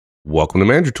Welcome to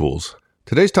Manager Tools.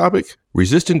 Today's topic,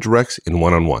 resistant directs in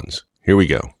one-on-ones. Here we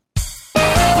go.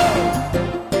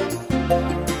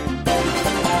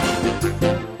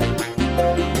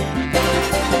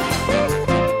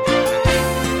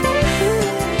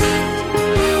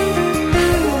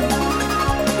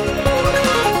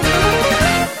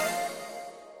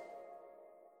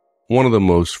 One of the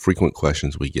most frequent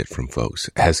questions we get from folks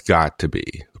has got to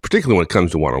be, particularly when it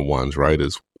comes to one-on-ones, right,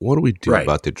 is what do we do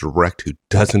about the direct who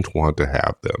doesn't want to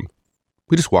have them?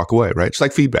 We just walk away, right? It's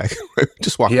like feedback.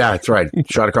 Just walk away. Yeah, that's right.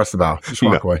 Shot across the bow. Just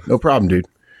walk away. No problem, dude.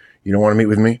 You don't want to meet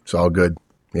with me? It's all good.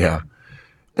 Yeah.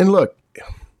 And look,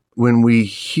 when we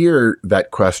hear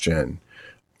that question,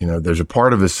 there's a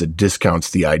part of us that discounts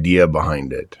the idea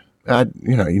behind it.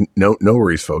 No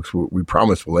worries, folks. We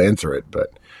promise we'll answer it,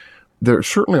 but there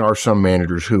certainly are some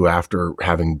managers who, after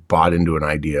having bought into an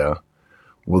idea,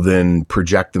 will then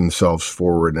project themselves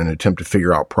forward and attempt to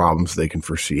figure out problems they can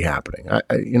foresee happening.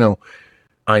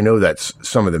 I know that's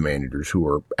some of the managers who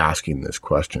are asking this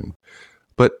question.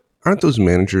 But aren't those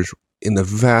managers, in the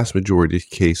vast majority of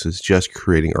cases, just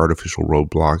creating artificial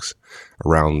roadblocks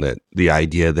around the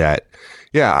idea that,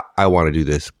 yeah, I want to do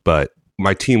this, but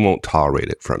my team won't tolerate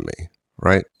it from me,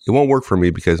 right? It won't work for me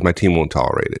because my team won't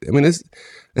tolerate it. I mean,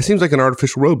 it seems like an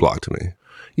artificial roadblock to me.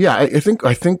 Yeah, I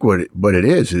think what it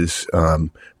is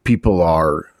people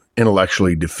are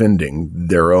intellectually defending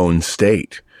their own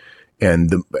state,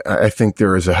 and I think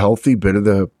there is a healthy bit of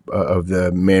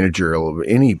the managerial of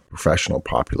any professional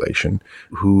population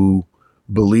who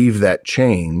believe that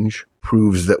change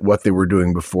proves that what they were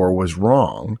doing before was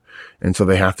wrong, and so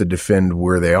they have to defend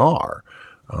where they are.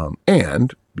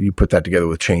 And you put that together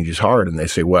with change is hard, and they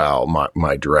say, well,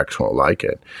 my directs won't like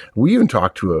it. We even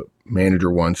talked to a manager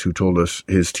once who told us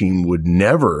his team would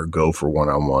never go for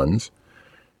one-on-ones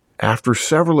after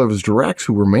several of his directs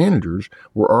who were managers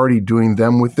were already doing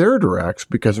them with their directs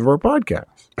because of our podcast.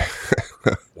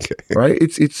 Okay. Right?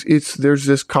 There's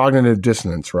this cognitive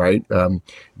dissonance, right?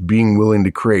 Being willing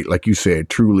to create, like you say, a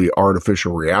truly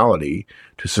artificial reality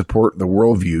to support the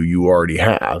worldview you already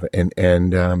have.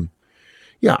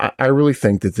 I really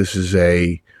think that this is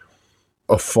a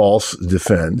false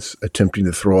defense attempting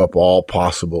to throw up all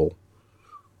possible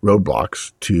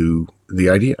roadblocks to the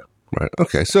idea. Right.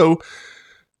 Okay. So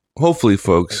hopefully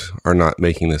folks are not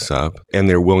making this up and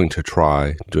they're willing to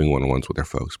try doing one-on-ones with their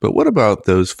folks. But what about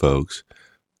those folks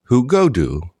who go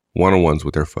do one-on-ones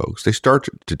with their folks? They start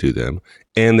to do them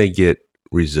and they get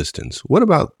resistance. What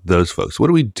about those folks? What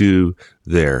do we do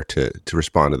there to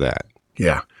respond to that?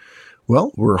 Yeah.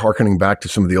 Well, we're hearkening back to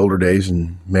some of the older days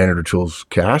in Manager Tools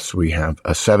casts. We have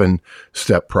a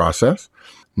 7-step process.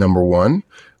 Number 1,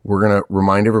 we're going to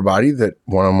remind everybody that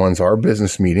one-on-ones are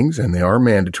business meetings and they are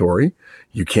mandatory.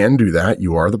 You can do that.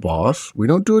 You are the boss. We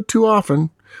don't do it too often.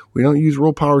 We don't use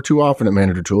role power too often at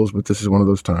Manager Tools, but this is one of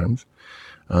those times.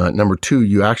 Number 2,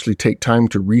 you actually take time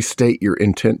to restate your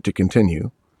intent to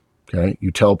continue. Okay.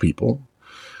 You tell people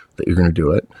that you're going to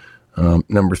do it.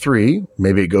 Number 3,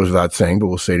 maybe it goes without saying, but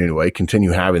we'll say it anyway,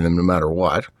 continue having them no matter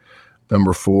what.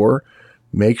 Number 4,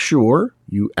 make sure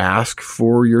you ask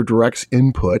for your direct's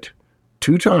input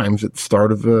 2 times at the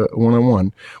start of a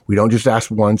one-on-one. We don't just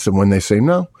ask once, and when they say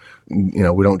no,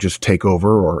 we don't just take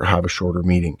over or have a shorter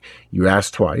meeting. You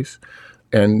ask twice.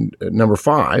 And number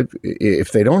 5,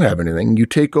 if they don't have anything, you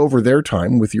take over their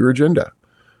time with your agenda.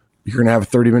 You're going to have a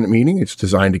 30-minute meeting. It's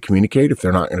designed to communicate. If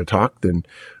they're not going to talk, then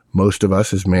most of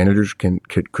us as managers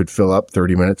could fill up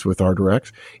 30 minutes with our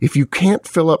directs. If you can't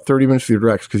fill up 30 minutes with your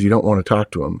directs because you don't want to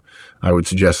talk to them, I would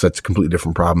suggest that's a completely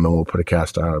different problem, and we'll put a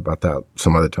cast out about that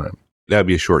some other time. That'd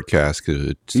be a short cast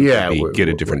because get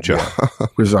a different job. Yeah.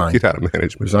 Resign. Get out of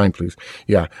management. Resign, please.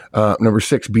 Yeah. Number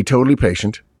 6, be totally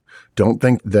patient. Don't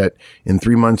think that in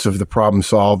 3 months of the problem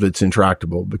solved, it's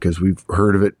intractable, because we've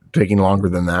heard of it taking longer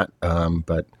than that.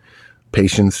 But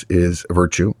patience is a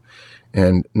virtue.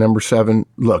 And number 7,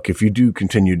 look, if you do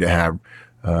continue to have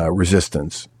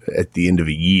resistance at the end of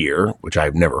a year, which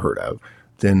I've never heard of,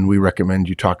 then we recommend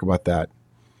you talk about that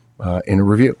in a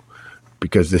review,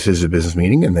 because this is a business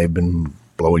meeting and they've been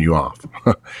blowing you off.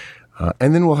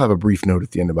 And then we'll have a brief note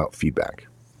at the end about feedback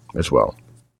as well.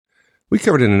 We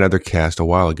covered in another cast a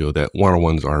while ago that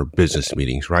one-on-ones are business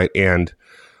meetings, right? And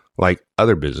like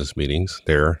other business meetings,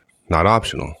 they're not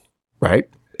optional. Right.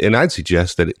 And I'd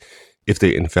suggest that if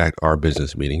they in fact are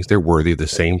business meetings, they're worthy of the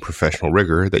same professional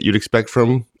rigor that you'd expect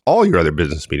from all your other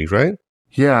business meetings, right?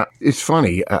 Yeah, it's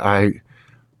funny.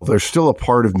 There's still a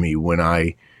part of me when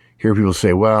I hear people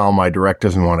say, well, my direct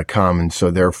doesn't want to come, and so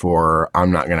therefore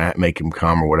I'm not going to make him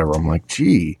come or whatever. I'm like,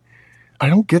 gee, I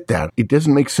don't get that. It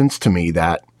doesn't make sense to me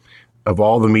that of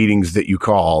all the meetings that you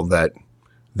call, that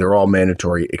they're all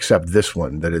mandatory except this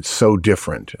one, that it's so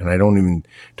different. And I don't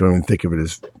even think of it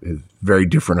as very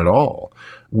different at all.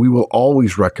 We will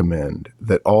always recommend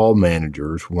that all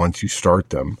managers, once you start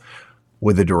them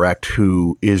with a direct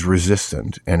who is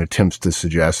resistant and attempts to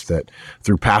suggest that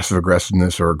through passive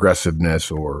aggressiveness or aggressiveness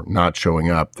or not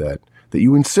showing up, that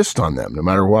you insist on them no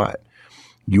matter what.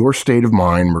 Your state of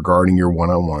mind regarding your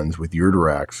one-on-ones with your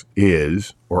directs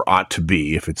is, or ought to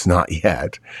be if it's not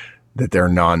yet, that they're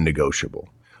non-negotiable.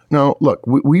 Now, look,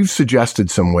 we've suggested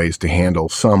some ways to handle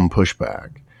some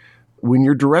pushback. When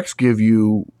your directs give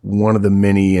you one of the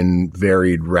many and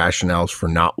varied rationales for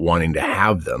not wanting to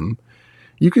have them,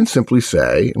 you can simply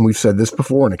say, and we've said this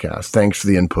before in a cast, thanks for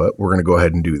the input, we're going to go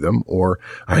ahead and do them, or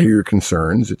I hear your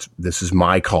concerns, this is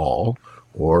my call,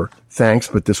 or thanks,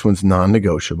 but this one's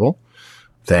non-negotiable.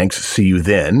 Thanks, see you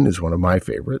then is one of my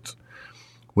favorites.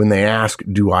 When they ask,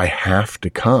 do I have to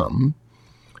come?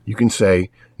 You can say,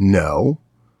 no,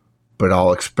 but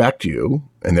I'll expect you,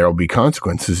 and there will be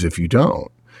consequences if you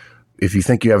don't. If you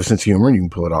think you have a sense of humor and you can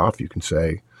pull it off, you can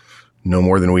say, no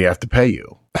more than we have to pay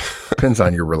you. Depends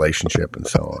on your relationship and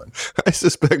so on. I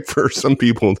suspect for some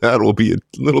people that will be a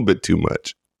little bit too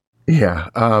much. Yeah.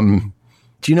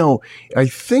 I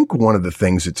think one of the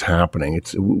things that's happening,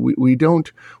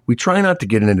 we try not to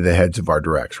get into the heads of our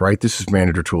directs, right? This is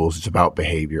Manager Tools. It's about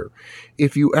behavior.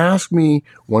 If you ask me,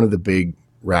 one of the big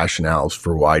rationales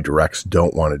for why directs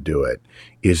don't want to do it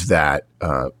is that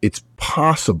it's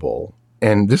possible,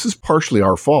 and this is partially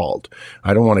our fault.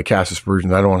 I don't want to cast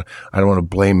aspersions. I don't want to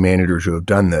blame managers who have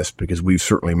done this, because we've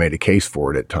certainly made a case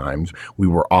for it at times. We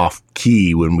were off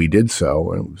key when we did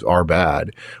so, and it was our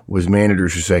bad. Was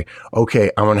managers who say,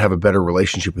 okay, I want to have a better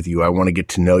relationship with you. I want to get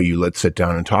to know you. Let's sit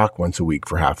down and talk once a week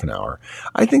for half an hour.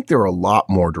 I think there are a lot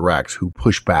more directs who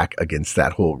push back against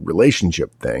that whole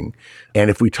relationship thing.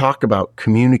 And if we talk about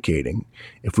communicating,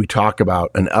 if we talk about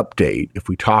an update, if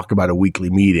we talk about a weekly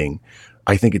meeting,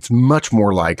 I think it's much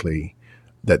more likely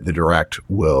that the direct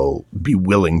will be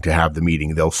willing to have the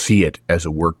meeting. They'll see it as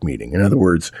a work meeting. In other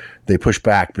words, they push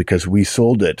back because we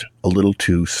sold it a little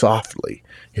too softly,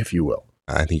 if you will.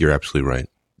 I think you're absolutely right.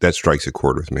 That strikes a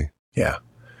chord with me. Yeah.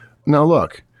 Now,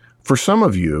 look, for some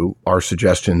of you, our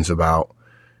suggestions about,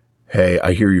 hey,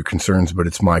 I hear your concerns, but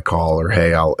it's my call, or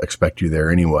hey, I'll expect you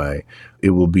there anyway,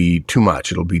 it will be too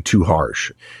much. It'll be too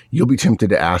harsh. You'll be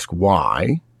tempted to ask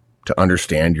why, to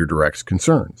understand your direct's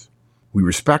concerns. We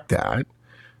respect that,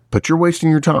 but you're wasting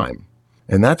your time.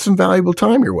 And that's some valuable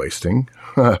time you're wasting,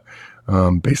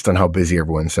 based on how busy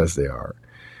everyone says they are.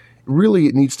 Really,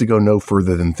 it needs to go no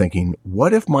further than thinking,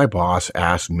 what if my boss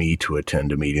asked me to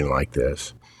attend a meeting like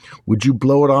this? Would you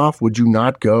blow it off? Would you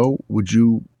not go? Would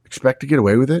you expect to get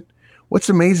away with it? What's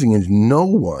amazing is no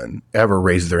one ever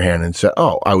raised their hand and said,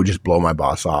 oh, I would just blow my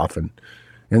boss off and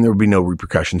there would be no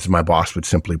repercussions. My boss would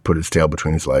simply put his tail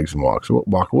between his legs and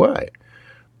walk away.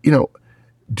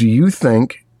 Do you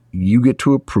think you get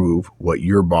to approve what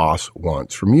your boss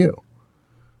wants from you?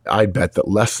 I bet that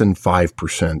less than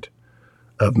 5%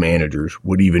 of managers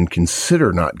would even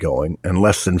consider not going, and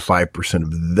less than 5%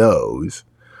 of those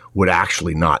would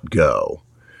actually not go.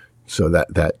 So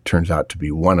that turns out to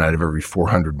be 1 out of every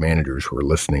 400 managers who are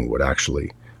listening would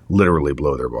actually literally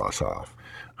blow their boss off.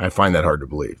 I find that hard to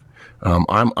believe.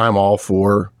 I'm all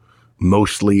for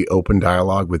mostly open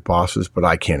dialogue with bosses, but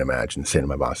I can't imagine saying to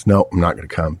my boss, no, I'm not going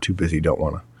to come. Too busy. Don't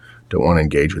want to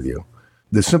engage with you.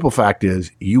 The simple fact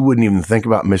is you wouldn't even think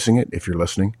about missing it if you're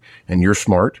listening and you're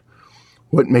smart.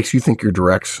 What makes you think your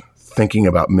directs thinking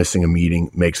about missing a meeting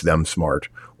makes them smart,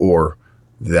 or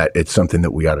that it's something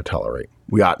that we ought to tolerate?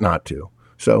 We ought not to.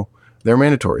 So they're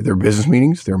mandatory. They're business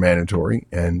meetings. They're mandatory.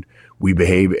 And we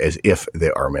behave as if they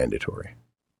are mandatory.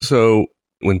 So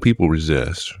when people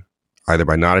resist, either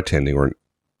by not attending or,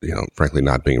 frankly,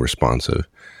 not being responsive,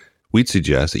 we'd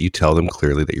suggest that you tell them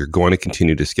clearly that you're going to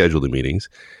continue to schedule the meetings.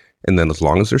 And then as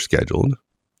long as they're scheduled,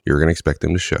 you're going to expect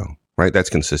them to show, right? That's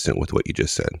consistent with what you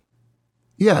just said.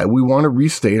 Yeah, we want to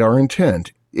restate our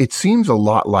intent. It seems a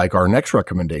lot like our next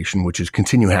recommendation, which is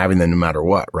continue having them no matter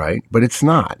what, right? But it's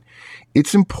not.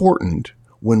 It's important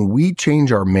when we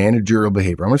change our managerial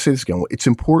behavior. I'm going to say this again. It's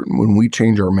important when we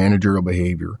change our managerial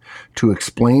behavior to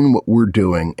explain what we're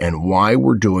doing and why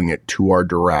we're doing it to our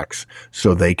directs,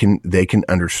 so they can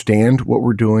understand what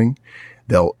we're doing.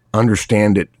 They'll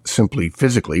understand it simply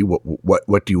physically.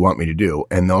 What do you want me to do?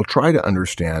 And they'll try to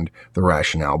understand the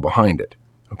rationale behind it.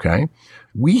 Okay.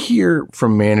 We hear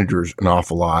from managers an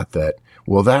awful lot that,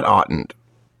 well, that oughtn't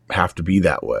have to be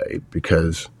that way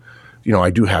because I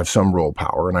do have some role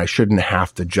power and I shouldn't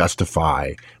have to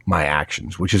justify my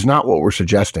actions, which is not what we're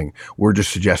suggesting. We're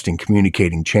just suggesting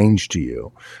communicating change to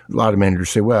you. A lot of managers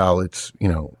say, well, it's,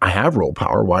 I have role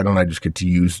power. Why don't I just get to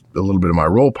use a little bit of my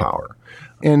role power?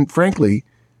 And frankly,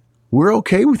 we're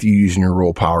okay with you using your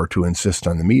role power to insist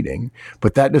on the meeting,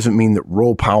 but that doesn't mean that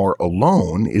role power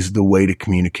alone is the way to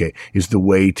communicate, is the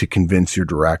way to convince your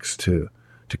directs to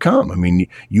come. I mean,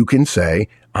 you can say,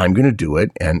 I'm going to do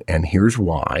it, and here's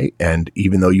why. And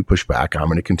even though you push back, I'm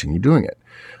going to continue doing it.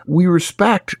 We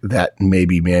respect that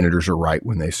maybe managers are right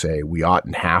when they say we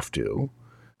oughtn't have to.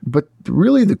 But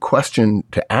really the question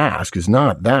to ask is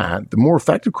not that. The more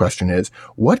effective question is,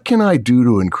 what can I do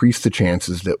to increase the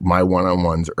chances that my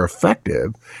one-on-ones are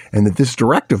effective and that this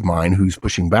direct of mine who's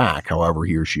pushing back, however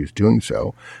he or she is doing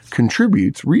so,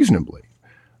 contributes reasonably?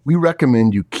 We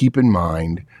recommend you keep in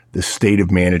mind the state of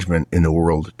management in the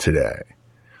world today.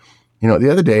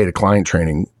 The other day at a client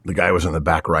training, the guy was on the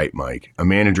back right, Mike. A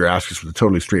manager asked us with a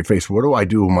totally straight face, what do I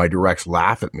do when my directs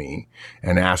laugh at me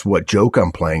and ask what joke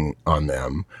I'm playing on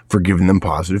them for giving them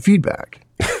positive feedback?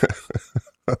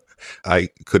 I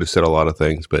could have said a lot of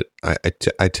things, but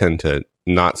I tend to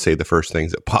not say the first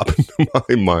things that pop into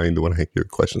my mind when I hear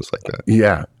questions like that.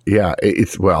 Yeah.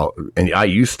 And I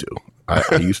used to.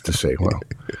 I used to say, well...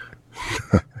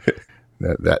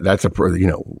 That's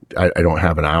I don't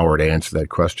have an hour to answer that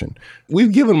question.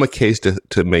 We've given them a case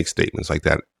to make statements like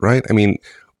that, right? I mean,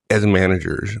 as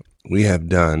managers, we have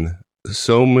done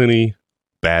so many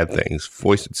bad things,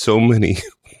 foisted so many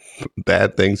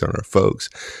bad things on our folks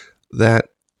that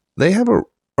they have a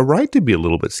right to be a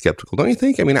little bit skeptical, don't you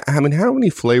think? I mean, how many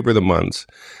flavor of the months,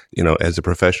 as a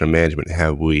professional management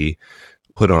have we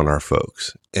put on our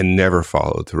folks and never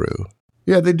followed through?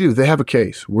 Yeah, they do. They have a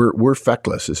case. We're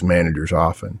feckless as managers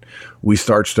often. We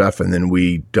start stuff and then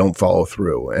we don't follow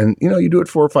through. And, you do it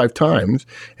 4 or 5 times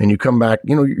and you come back,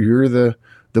 you're the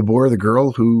boy or the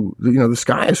girl who, the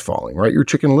sky is falling, right? You're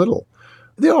Chicken Little.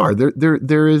 They are.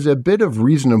 There is a bit of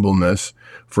reasonableness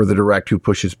for the direct who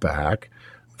pushes back,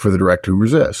 for the direct who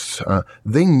resists.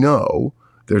 They know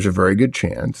there's a very good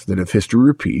chance that if history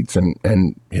repeats,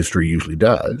 and history usually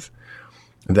does,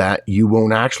 that you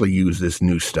won't actually use this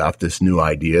new stuff, this new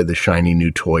idea, the shiny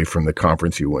new toy from the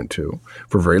conference you went to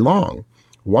for very long.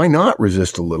 Why not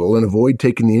resist a little and avoid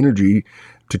taking the energy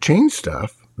to change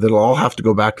stuff that'll all have to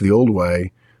go back to the old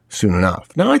way soon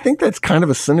enough? Now, I think that's kind of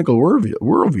a cynical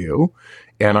worldview,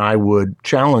 and I would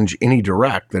challenge any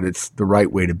direct that it's the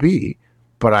right way to be,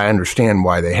 but I understand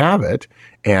why they have it,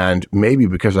 and maybe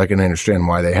because I can understand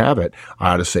why they have it,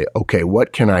 I ought to say, okay,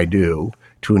 what can I do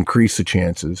to increase the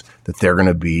chances that they're going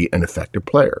to be an effective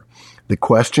player? The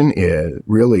question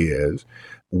really is,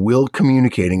 will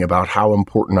communicating about how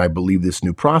important I believe this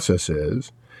new process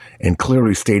is and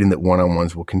clearly stating that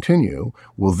one-on-ones will continue,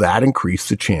 will that increase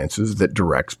the chances that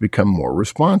directs become more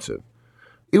responsive?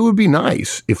 It would be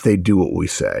nice if they do what we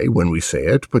say when we say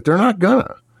it, but they're not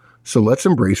gonna. So let's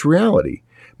embrace reality.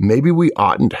 Maybe we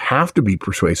oughtn't have to be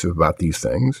persuasive about these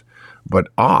things, but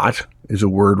ought is a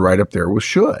word right up there with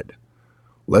should.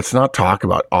 Let's not talk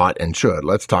about ought and should.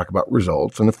 Let's talk about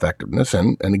results and effectiveness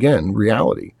and again,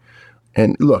 reality.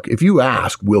 And look, if you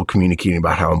ask, will communicating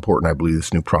about how important I believe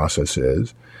this new process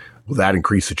is, will that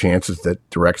increase the chances that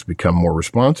directs become more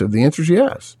responsive? The answer is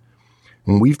yes.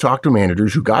 When we've talked to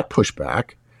managers who got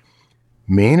pushback,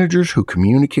 managers who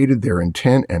communicated their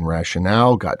intent and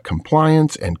rationale got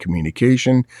compliance and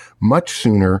communication much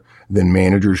sooner than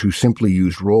managers who simply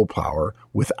used role power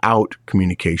without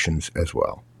communications as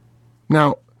well.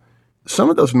 Now, some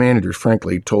of those managers,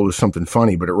 frankly, told us something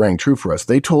funny, but it rang true for us.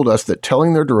 They told us that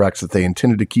telling their directs that they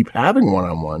intended to keep having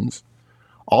one-on-ones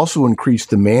also increased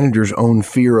the manager's own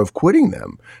fear of quitting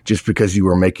them just because you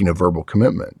were making a verbal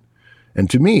commitment. And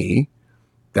to me,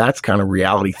 that's kind of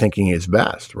reality thinking is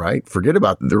best, right? Forget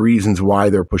about the reasons why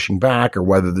they're pushing back or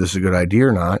whether this is a good idea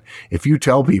or not. If you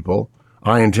tell people,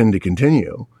 I intend to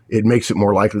continue, it makes it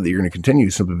more likely that you're going to continue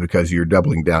simply because you're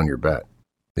doubling down your bet.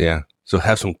 Yeah. So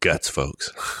have some guts,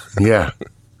 folks. Yeah.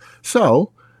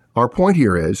 So our point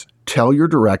here is tell your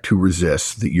direct who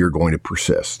resists that you're going to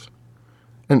persist.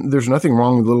 And there's nothing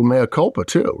wrong with a little mea culpa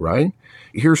too, right?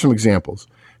 Here's some examples.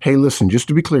 Hey, listen, just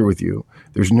to be clear with you,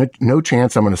 there's no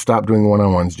chance I'm going to stop doing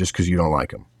one-on-ones just because you don't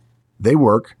like them. They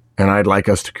work, and I'd like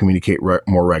us to communicate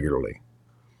more regularly.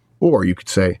 Or you could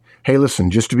say, hey,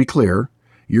 listen, just to be clear,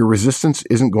 your resistance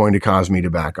isn't going to cause me to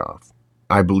back off.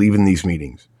 I believe in these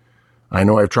meetings. I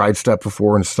know I've tried stuff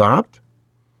before and stopped.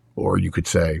 Or you could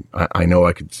say, I know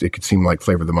it could seem like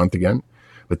flavor of the month again,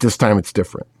 but this time it's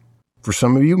different. For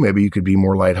some of you, maybe you could be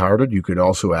more lighthearted. You could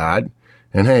also add,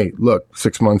 and hey, look,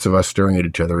 6 months of us staring at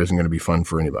each other isn't going to be fun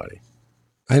for anybody.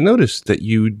 I noticed that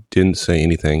you didn't say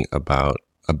anything about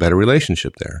a better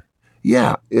relationship there.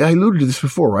 Yeah, I alluded to this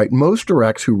before, right? Most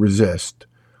directs who resist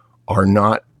are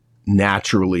not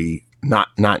naturally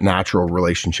not natural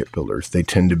relationship builders. They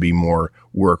tend to be more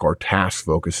work or task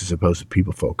focused as opposed to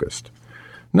people focused.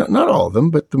 Not all of them,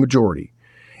 but the majority.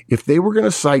 If they were going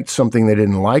to cite something they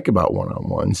didn't like about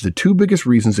one-on-ones, the two biggest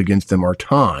reasons against them are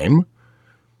time,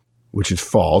 which is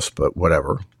false, but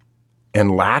whatever,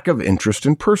 and lack of interest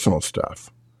in personal stuff.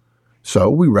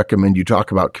 So we recommend you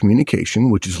talk about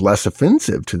communication, which is less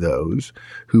offensive to those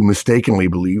who mistakenly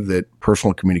believe that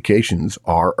personal communications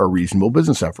are a reasonable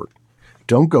business effort.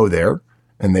 Don't go there,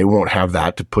 and they won't have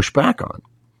that to push back on.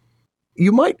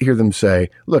 You might hear them say,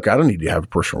 look, I don't need to have a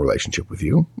personal relationship with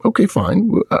you. Okay,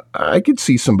 fine. I could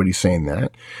see somebody saying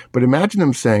that. But imagine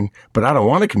them saying, but I don't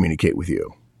want to communicate with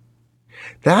you.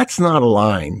 That's not a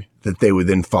line that they would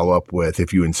then follow up with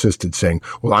if you insisted saying,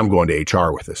 well, I'm going to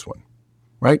HR with this one,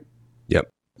 right? Yep.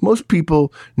 Most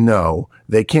people know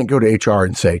they can't go to HR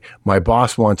and say, my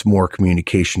boss wants more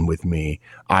communication with me.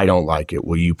 I don't like it.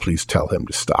 Will you please tell him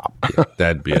to stop? Yeah,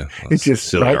 that'd be a it's just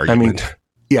silly right? argument. I mean,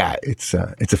 yeah, it's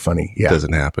a funny. Yeah. It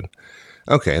doesn't happen.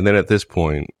 Okay. And then at this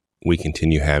point, we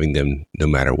continue having them no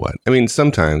matter what. I mean,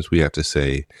 sometimes we have to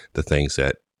say the things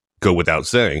that go without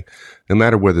saying. No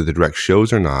matter whether the direct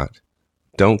shows or not,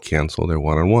 don't cancel their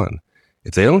one-on-one.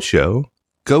 If they don't show,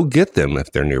 go get them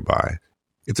if they're nearby.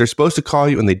 If they're supposed to call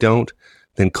you and they don't,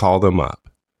 then call them up.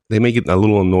 They may get a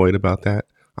little annoyed about that.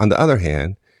 On the other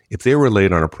hand, if they were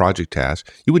late on a project task,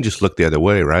 you wouldn't just look the other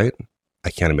way, right?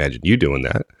 I can't imagine you doing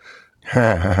that.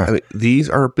 I mean, these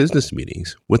are business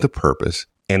meetings with a purpose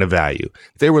and a value.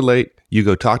 If they were late, you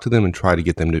go talk to them and try to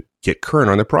get them to get current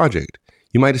on the project.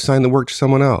 You might assign the work to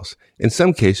someone else. In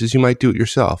some cases, you might do it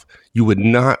yourself. You would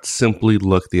not simply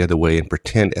look the other way and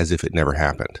pretend as if it never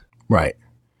happened. Right.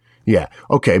 Yeah.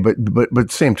 Okay. But at the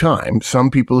same time, some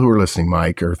people who are listening,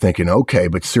 Mike, are thinking, okay,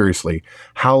 but seriously,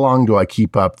 how long do I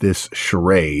keep up this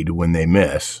charade when they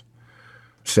miss?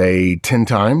 Say 10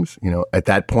 times, at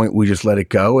that point, we just let it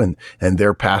go, and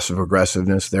their passive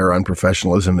aggressiveness, their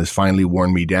unprofessionalism has finally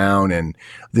worn me down. And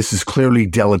this is clearly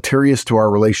deleterious to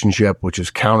our relationship, which is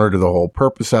counter to the whole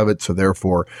purpose of it. So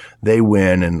therefore they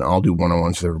win and I'll do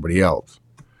one-on-ones with everybody else.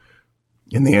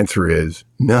 And the answer is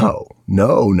no.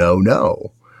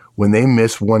 When they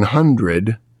miss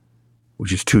 100,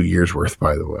 which is 2 years worth,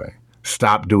 by the way,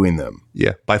 stop doing them.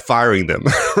 Yeah, by firing them.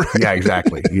 Right? Yeah,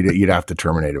 exactly. You'd have to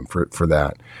terminate them for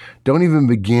that. Don't even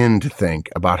begin to think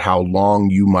about how long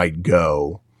you might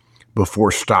go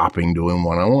before stopping doing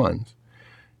one-on-ones.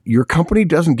 Your company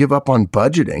doesn't give up on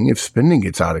budgeting if spending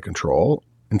gets out of control.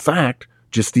 In fact,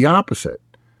 just the opposite.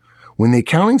 When the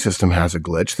accounting system has a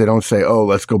glitch, they don't say, oh,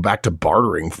 let's go back to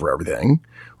bartering for everything,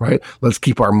 right? Let's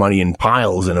keep our money in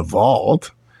piles in a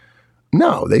vault.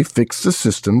 No, they fix the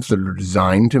systems that are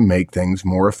designed to make things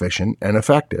more efficient and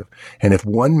effective. And if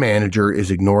one manager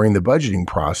is ignoring the budgeting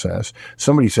process,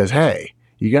 somebody says, hey,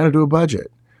 you got to do a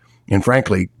budget. And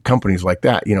frankly, companies like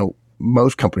that,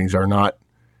 most companies are not,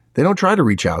 they don't try to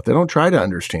reach out. They don't try to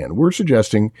understand. We're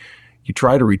suggesting you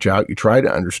try to reach out, you try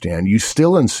to understand, you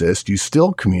still insist, you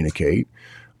still communicate,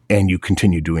 and you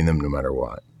continue doing them no matter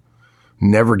what.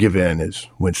 Never give in, as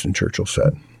Winston Churchill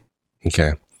said.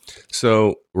 Okay.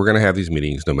 So we're going to have these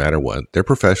meetings no matter what. They're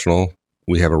professional.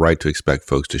 We have a right to expect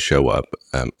folks to show up.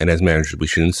 And as managers, we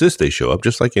should insist they show up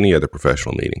just like any other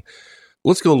professional meeting.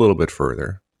 Let's go a little bit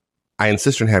further. I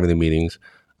insist on having the meetings.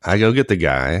 I go get the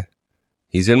guy.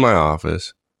 He's in my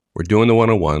office. We're doing the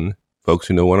one-on-one. Folks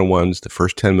who know one-on-ones, the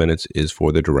first 10 minutes is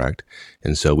for the direct.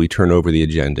 And so we turn over the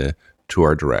agenda to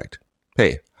our direct.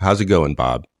 Hey, how's it going,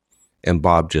 Bob? And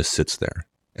Bob just sits there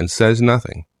and says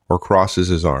nothing or crosses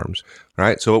his arms. All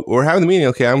right. So we're having the meeting.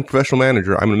 Okay. I'm a professional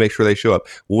manager. I'm going to make sure they show up.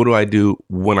 What do I do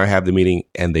when I have the meeting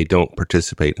and they don't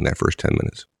participate in that first 10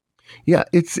 minutes? Yeah.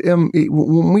 It's,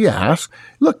 when we ask,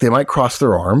 look, they might cross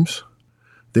their arms.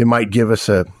 They might give us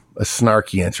a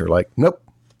snarky answer like, nope,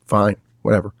 fine,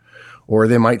 whatever. Or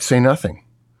they might say nothing.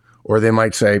 Or they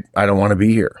might say, I don't want to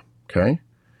be here. Okay.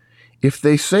 If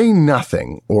they say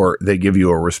nothing or they give you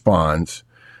a response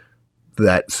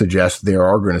that suggests they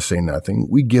are going to say nothing,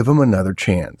 we give them another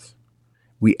chance.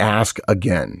 We ask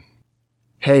again,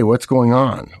 hey, what's going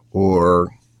on? Or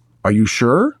are you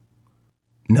sure?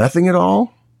 Nothing at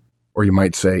all? Or you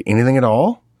might say anything at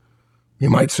all? You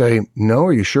might say, no,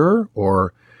 are you sure?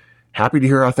 Or happy to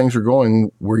hear how things are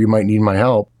going where you might need my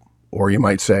help. Or you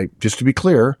might say, just to be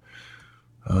clear,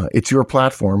 it's your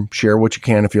platform. Share what you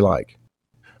can if you like.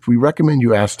 We recommend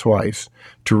you ask twice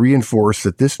to reinforce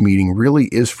that this meeting really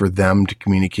is for them to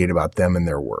communicate about them and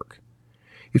their work.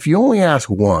 If you only ask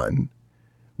one,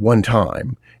 one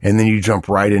time and then you jump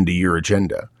right into your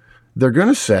agenda, they're going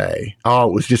to say, oh,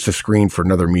 it was just a screen for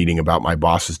another meeting about my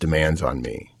boss's demands on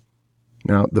me.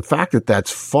 Now, the fact that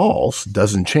that's false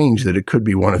doesn't change that it could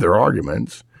be one of their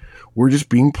arguments. We're just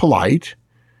being polite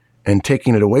and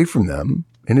taking it away from them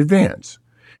in advance.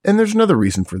 And there's another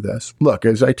reason for this. Look,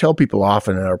 as I tell people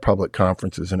often at our public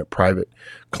conferences and at private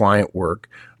client work,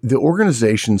 the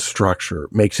organization's structure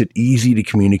makes it easy to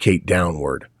communicate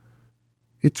downward.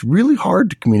 It's really hard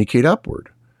to communicate upward.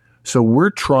 So we're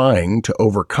trying to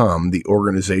overcome the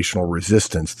organizational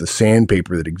resistance, the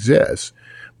sandpaper that exists,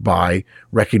 by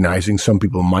recognizing some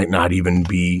people might not even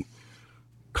be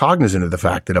cognizant of the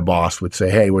fact that a boss would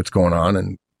say, hey, what's going on?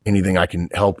 And anything I can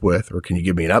help with, or can you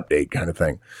give me an update kind of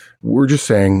thing. We're just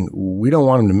saying we don't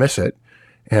want them to miss it.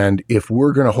 And if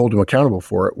we're going to hold them accountable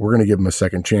for it, we're going to give them a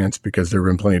second chance, because there have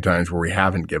been plenty of times where we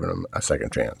haven't given them a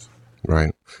second chance.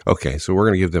 Right. Okay. So we're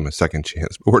going to give them a second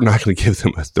chance, but we're not going to give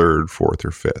them a third, fourth,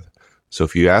 or fifth. So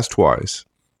if you ask twice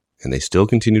and they still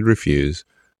continue to refuse,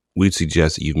 we'd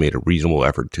suggest that you've made a reasonable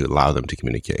effort to allow them to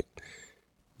communicate.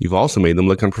 You've also made them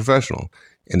look unprofessional,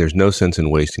 and there's no sense in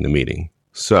wasting the meeting.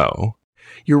 So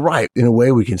you're right. In a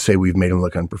way, we can say we've made them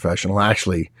look unprofessional.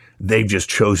 Actually, they've just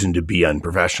chosen to be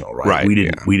unprofessional, right? Right,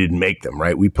 we didn't make them,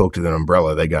 right? We poked at an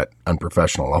umbrella. They got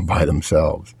unprofessional all by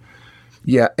themselves.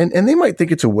 Yeah. And they might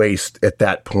think it's a waste at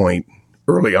that point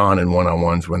early on in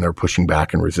one-on-ones when they're pushing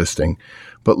back and resisting.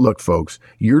 But look, folks,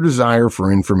 your desire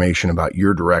for information about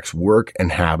your direct's work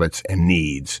and habits and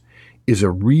needs is a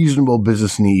reasonable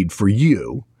business need for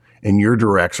you, and your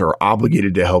directs are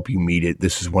obligated to help you meet it.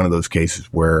 This is one of those cases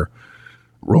where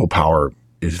role power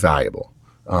is valuable.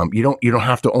 You don't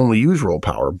have to only use role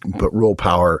power, but role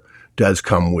power does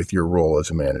come with your role as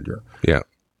a manager. Yeah.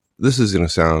 This is going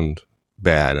to sound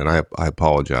bad, and I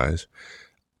apologize.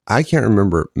 I can't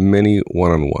remember many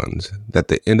one-on-ones that at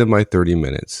the end of my 30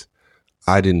 minutes,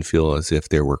 I didn't feel as if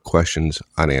there were questions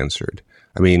unanswered.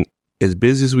 I mean, as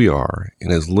busy as we are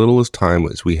and as little as time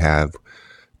as we have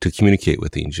to communicate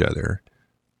with each other,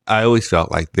 I always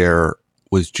felt like there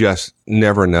was just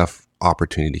never enough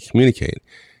opportunity to communicate.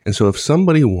 And so if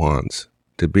somebody wants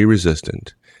to be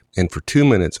resistant, and for 2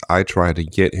 minutes I try to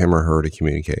get him or her to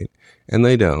communicate, and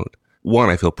they don't, one,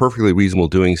 I feel perfectly reasonable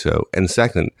doing so. And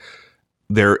second,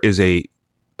 there is a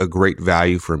great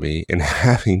value for me in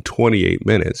having 28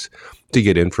 minutes to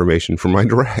get information from my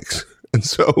directs. And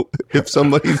so if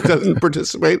somebody doesn't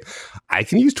participate, I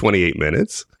can use 28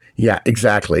 minutes. Yeah,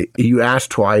 exactly. You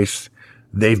asked twice.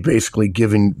 They've basically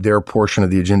given their portion of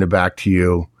the agenda back to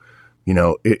you. You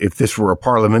know, if this were a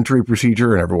parliamentary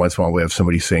procedure, and every once in a while we have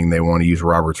somebody saying they want to use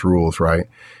Robert's rules, right?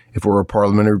 If it were a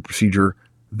parliamentary procedure,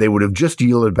 they would have just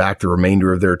yielded back the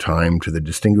remainder of their time to the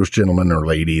distinguished gentleman or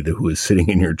lady who is sitting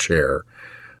in your chair.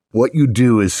 What you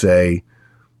do is say,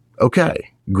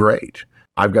 okay, great.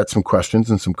 I've got some questions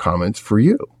and some comments for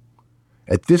you.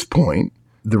 At this point,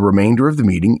 the remainder of the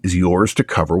meeting is yours to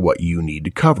cover what you need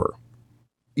to cover.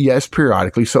 Yes,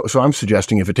 periodically. So I'm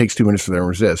suggesting if it takes 2 minutes for them to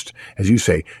resist, as you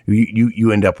say,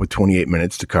 you end up with 28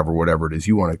 minutes to cover whatever it is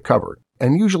you want to cover.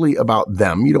 And usually about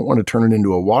them, you don't want to turn it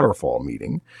into a waterfall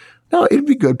meeting. Now, it'd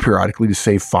be good periodically to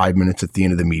save 5 minutes at the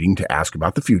end of the meeting to ask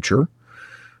about the future.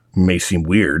 It may seem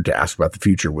weird to ask about the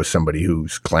future with somebody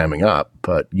who's clamming up,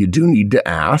 but you do need to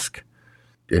ask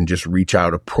and just reach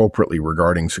out appropriately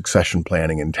regarding succession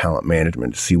planning and talent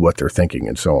management to see what they're thinking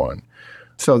and so on.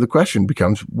 So the question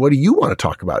becomes, what do you want to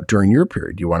talk about during your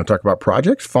period? Do you want to talk about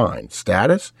projects? Fine.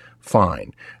 Status?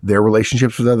 Fine. Their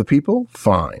relationships with other people?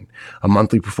 Fine. A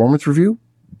monthly performance review?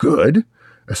 Good.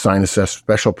 Assign a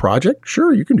special project?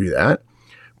 Sure, you can do that.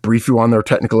 Brief you on their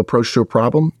technical approach to a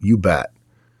problem? You bet.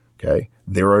 Okay.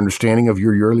 Their understanding of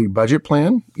your yearly budget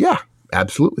plan? Yeah,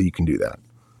 absolutely, you can do that.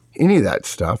 Any of that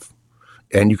stuff.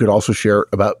 And you could also share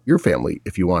about your family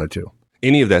if you wanted to.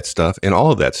 Any of that stuff and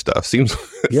all of that stuff seems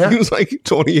like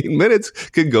 28 minutes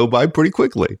could go by pretty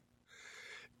quickly.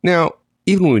 Now,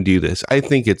 even when we do this, I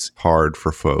think it's hard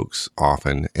for folks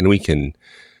often, and we can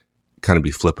kind of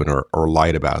be flippant or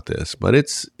light about this, but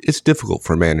it's difficult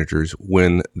for managers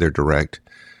when they're direct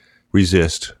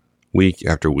resist week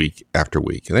after week after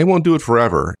week. And they won't do it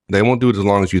forever. They won't do it as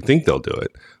long as you think they'll do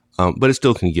it. But it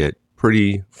still can get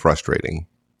pretty frustrating.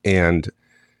 And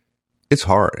it's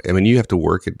hard. I mean, you have to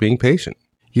work at being patient.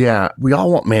 Yeah, we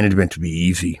all want management to be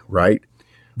easy, right?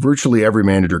 Virtually every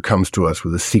manager comes to us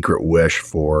with a secret wish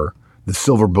for the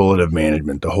silver bullet of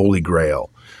management, the holy grail.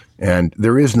 And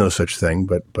there is no such thing,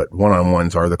 but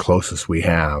one-on-ones are the closest we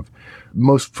have.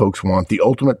 Most folks want the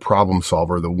ultimate problem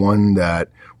solver, the one that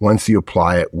once you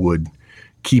apply it would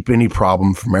keep any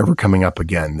problem from ever coming up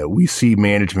again, that we see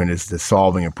management as the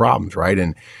solving of problems, right?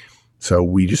 And So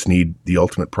we just need the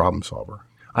ultimate problem solver.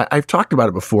 I've talked about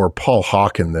it before. Paul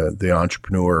Hawken, the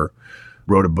entrepreneur,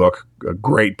 wrote a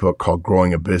great book called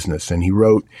Growing a Business. And he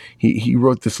wrote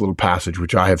this little passage,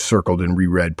 which I have circled and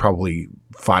reread probably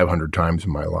 500 times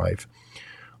in my life.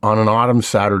 On an autumn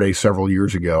Saturday several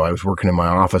years ago, I was working in my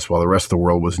office while the rest of the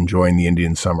world was enjoying the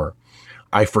Indian summer.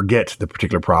 I forget the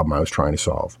particular problem I was trying to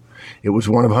solve. It was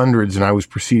one of hundreds, and I was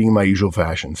proceeding in my usual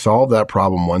fashion. Solve that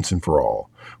problem once and for all.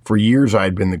 For years, I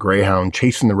had been the greyhound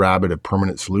chasing the rabbit of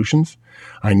permanent solutions.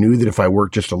 I knew that if I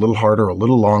worked just a little harder, a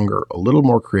little longer, a little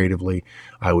more creatively,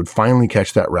 I would finally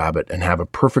catch that rabbit and have a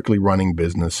perfectly running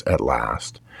business at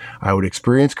last. I would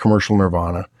experience commercial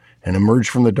nirvana and emerge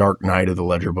from the dark night of the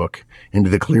ledger book into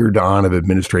the clear dawn of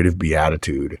administrative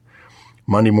beatitude.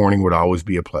 Monday morning would always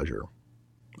be a pleasure.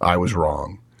 I was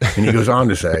wrong. And he goes on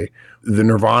to say, the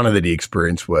nirvana that he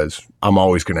experienced was, I'm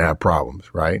always going to have problems,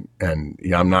 right? And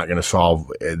I'm not going to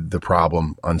solve the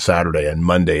problem on Saturday and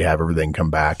Monday have everything come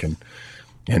back and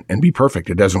be perfect.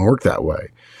 It doesn't work that way.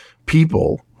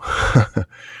 People,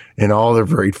 in all their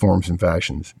varied forms and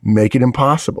fashions, make it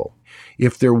impossible.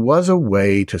 If there was a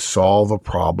way to solve a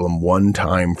problem one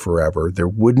time forever, there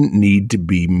wouldn't need to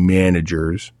be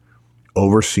managers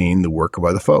overseeing the work of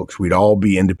other folks. We'd all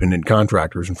be independent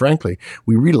contractors. And frankly,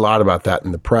 we read a lot about that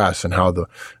in the press and how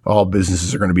all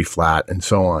businesses are going to be flat and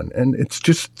so on. And it's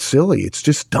just silly. It's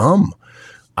just dumb.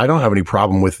 I don't have any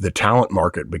problem with the talent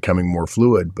market becoming more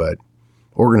fluid, but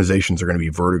organizations are going to be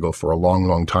vertical for a long,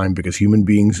 long time because human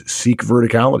beings seek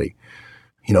verticality.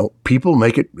 People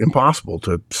make it impossible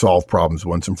to solve problems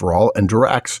once and for all, and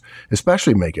directs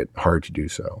especially make it hard to do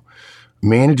so.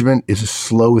 Management is a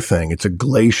slow thing. It's a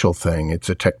glacial thing. It's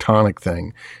a tectonic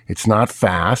thing. It's not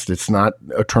fast. It's not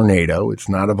a tornado. It's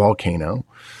not a volcano.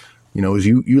 As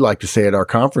you like to say at our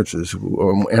conferences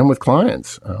and with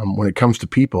clients, when it comes to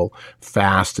people,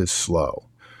 fast is slow.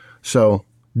 So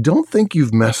don't think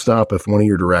you've messed up if one of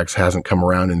your directs hasn't come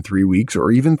around in 3 weeks or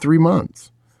even 3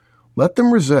 months. Let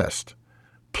them resist.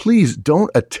 Please don't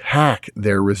attack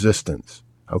their resistance.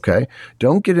 Okay.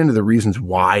 Don't get into the reasons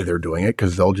why they're doing it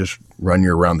because they'll just run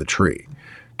you around the tree.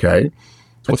 Okay.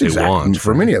 That's what they want.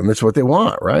 For many of them, that's what they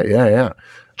want, right? Yeah.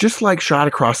 Just like shot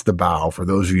across the bow, for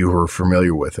those of you who are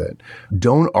familiar with it,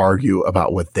 don't argue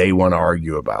about what they want to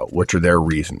argue about, which are their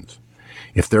reasons.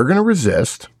 If they're going to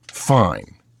resist,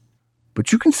 fine.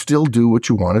 But you can still do what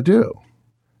you want to do.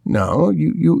 No,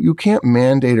 you can't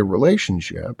mandate a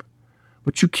relationship,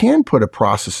 but you can put a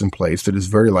process in place that is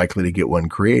very likely to get one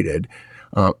created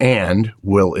and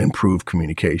will improve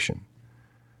communication.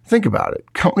 Think about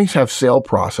it. Companies have sales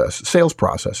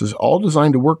processes all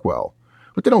designed to work well,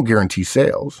 but they don't guarantee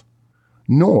sales.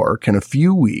 Nor can a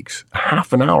few weeks,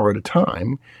 half an hour at a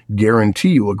time, guarantee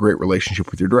you a great relationship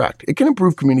with your direct. It can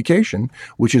improve communication,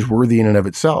 which is worthy in and of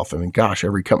itself. I mean, gosh,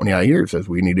 every company I hear says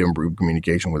we need to improve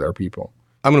communication with our people.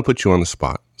 I'm going to put you on the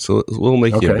spot. So we'll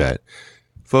make you a bet.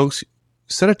 Folks,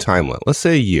 set a time limit. Let's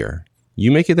say a year.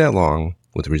 You make it that long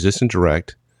with Resistant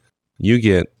Direct, you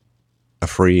get a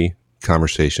free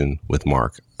conversation with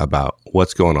Mark about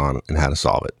what's going on and how to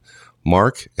solve it.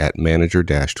 Mark at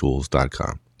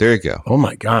manager-tools.com. There you go. Oh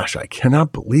my gosh, I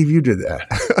cannot believe you did that.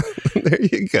 There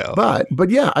you go.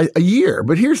 But yeah, a year.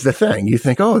 But here's the thing. You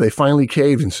think, they finally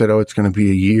caved and said, it's going to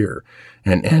be a year.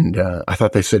 And I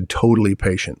thought they said totally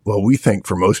patient. Well, we think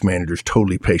for most managers,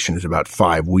 totally patient is about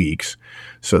 5 weeks.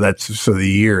 So the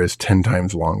year is 10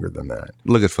 times longer than that.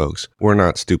 Look at folks. We're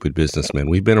not stupid businessmen.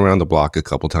 We've been around the block a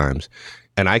couple times,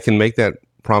 and I can make that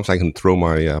promise. I can throw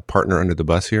my partner under the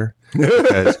bus here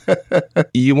because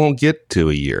you won't get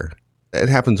to a year. It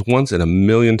happens once in a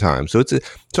million times. So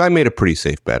I made a pretty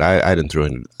safe bet. I didn't throw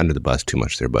it under the bus too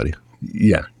much there, buddy.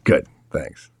 Yeah. Good.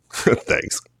 Thanks.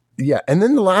 Thanks. Yeah. And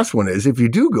then the last one is if you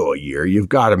do go a year, you've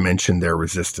got to mention their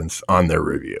resistance on their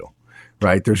review,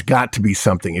 right? There's got to be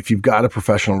something. If you've got a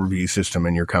professional review system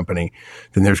in your company,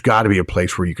 then there's got to be a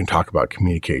place where you can talk about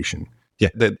communication. Yeah.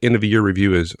 The end of the year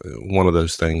review is one of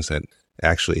those things that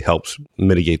actually helps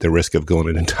mitigate the risk of going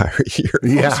an entire year.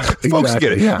 Yeah. Folks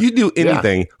get it. Yeah. You do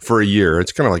anything for a year.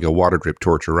 It's kind of like a water drip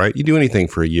torture, right? You do anything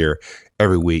for a year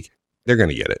every week, they're going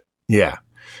to get it. Yeah.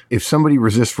 If somebody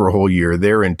resists for a whole year,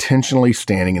 they're intentionally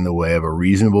standing in the way of a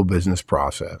reasonable business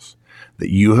process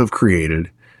that you have created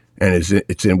and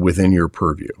it's within your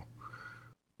purview.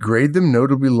 Grade them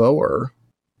notably lower.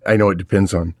 I know it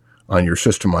depends on your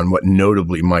system on what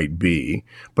notably might be,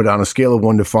 but on a scale of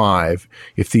 1 to 5,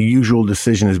 if the usual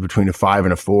decision is between a 5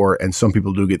 and a 4, and some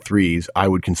people do get 3s, I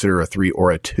would consider a 3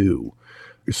 or a 2.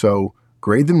 So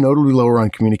grade them notably lower on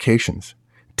communications.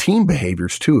 Team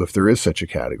behaviors too, if there is such a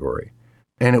category.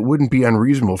 And it wouldn't be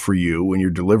unreasonable for you when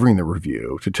you're delivering the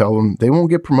review to tell them they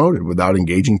won't get promoted without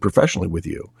engaging professionally with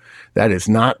you. That is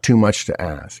not too much to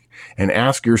ask. And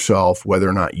ask yourself whether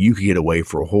or not you could get away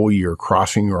for a whole year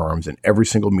crossing your arms in every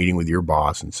single meeting with your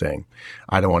boss and saying,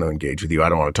 I don't want to engage with you. I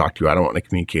don't want to talk to you. I don't want to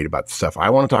communicate about the stuff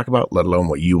I want to talk about, let alone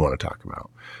what you want to talk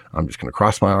about. I'm just going to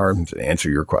cross my arms and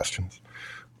answer your questions.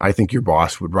 I think your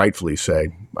boss would rightfully say,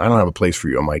 I don't have a place for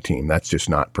you on my team. That's just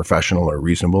not professional or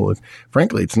reasonable.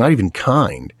 Frankly, it's not even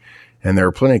kind. And there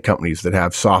are plenty of companies that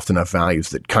have soft enough values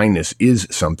that kindness is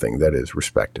something that is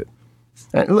respected.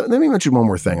 And let me mention one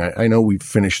more thing. I know we've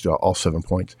finished all 7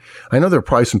 points. I know there are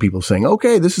probably some people saying,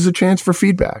 okay, this is a chance for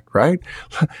feedback, right?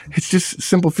 It's just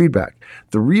simple feedback.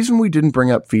 The reason we didn't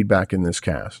bring up feedback in this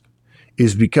cast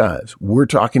is because we're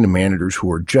talking to managers who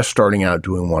are just starting out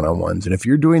doing one-on-ones. And if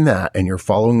you're doing that and you're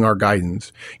following our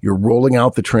guidance, you're rolling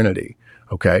out the Trinity,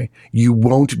 okay? You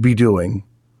won't be doing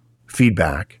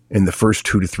feedback in the first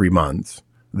 2 to 3 months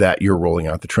that you're rolling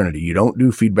out the Trinity. You don't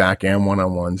do feedback and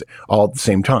one-on-ones all at the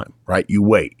same time, right? You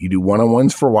wait. You do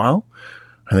one-on-ones for a while.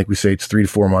 I think we say it's 3 to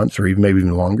 4 months or even maybe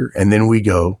even longer. And then we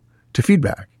go to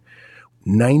feedback.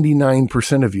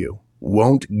 99% of you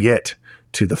won't get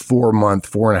to the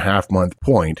 4.5 month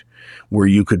point where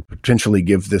you could potentially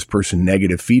give this person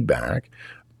negative feedback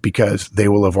because they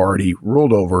will have already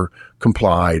rolled over,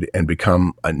 complied, and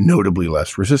become notably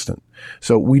less resistant.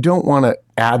 So we don't want to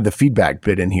add the feedback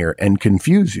bit in here and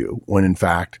confuse you when, in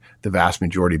fact, the vast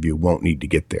majority of you won't need to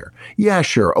get there. Yeah,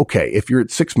 sure. Okay. If you're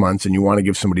at 6 months and you want to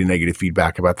give somebody negative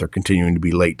feedback about their continuing to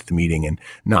be late to the meeting and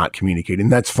not communicating,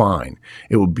 that's fine.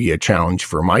 It would be a challenge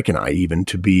for Mike and I even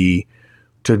to be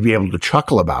able to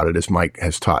chuckle about it, as Mike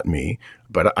has taught me.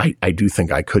 But I do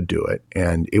think I could do it.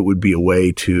 And it would be a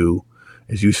way to,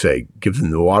 as you say, give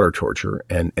them the water torture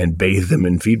and bathe them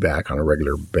in feedback on a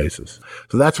regular basis.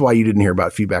 So that's why you didn't hear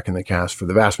about feedback in the cast. For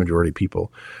the vast majority of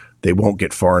people, they won't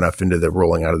get far enough into the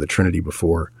rolling out of the Trinity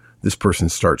before this person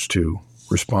starts to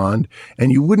respond.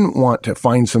 And you wouldn't want to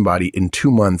find somebody in 2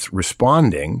 months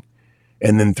responding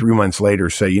and then 3 months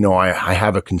later say, I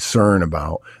have a concern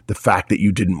about the fact that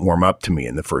you didn't warm up to me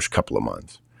in the first couple of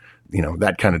months.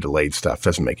 That kind of delayed stuff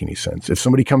doesn't make any sense. If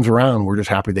somebody comes around, we're just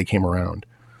happy they came around.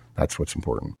 That's what's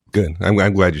important. Good. I'm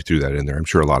glad you threw that in there. I'm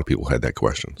sure a lot of people had that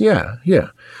question. Yeah.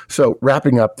 So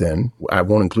wrapping up then, I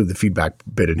won't include the feedback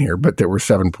bit in here, but there were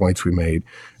 7 points we made.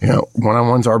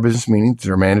 One-on-ones are business meetings.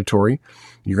 They're mandatory.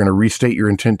 You're going to restate your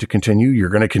intent to continue. You're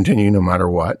going to continue no matter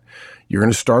what. You're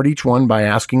going to start each one by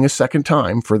asking a second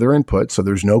time for their input. So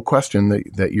there's no question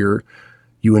that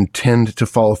you intend to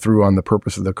follow through on the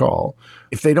purpose of the call.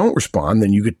 If they don't respond,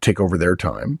 then you could take over their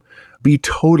time. Be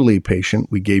totally patient.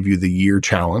 We gave you the year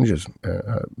challenge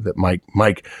that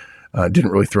Mike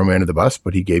didn't really throw me under the bus,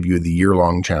 but he gave you the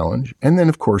year-long challenge. And then,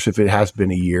 of course, if it has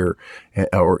been a year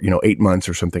or 8 months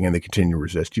or something and they continue to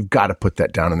resist, you've got to put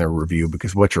that down in their review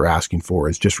because what you're asking for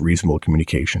is just reasonable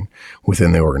communication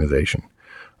within the organization.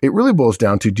 It really boils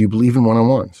down to, do you believe in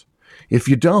one-on-ones? If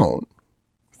you don't,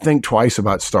 think twice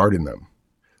about starting them.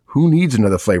 Who needs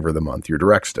another flavor of the month? Your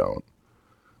directs don't.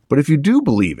 But if you do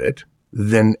believe it,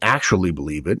 then actually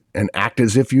believe it and act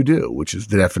as if you do, which is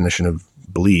the definition of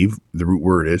believe. The root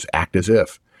word is act as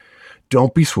if.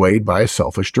 Don't be swayed by a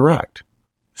selfish direct.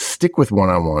 Stick with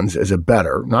one-on-ones as a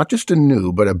better, not just a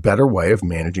new, but a better way of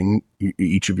managing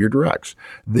each of your directs.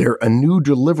 They're a new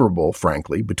deliverable,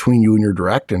 frankly, between you and your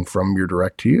direct and from your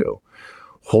direct to you.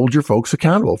 Hold your folks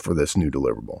accountable for this new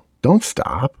deliverable. Don't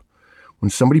stop. When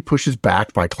somebody pushes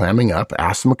back by clamming up,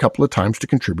 ask them a couple of times to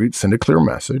contribute, send a clear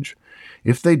message.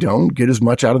 If they don't, get as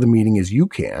much out of the meeting as you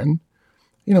can.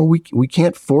 We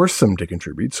can't force them to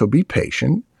contribute, so be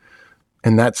patient.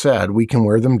 And that said, we can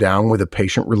wear them down with a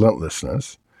patient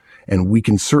relentlessness, and we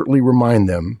can certainly remind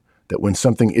them that when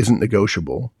something isn't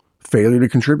negotiable, failure to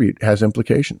contribute has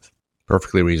implications.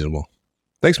 Perfectly reasonable.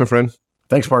 Thanks, my friend.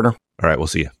 Thanks, partner. All right, we'll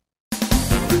see you.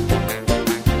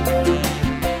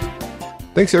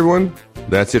 Thanks, everyone.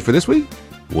 That's it for this week.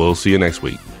 We'll see you next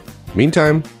week.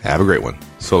 Meantime, have a great one.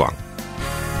 So long.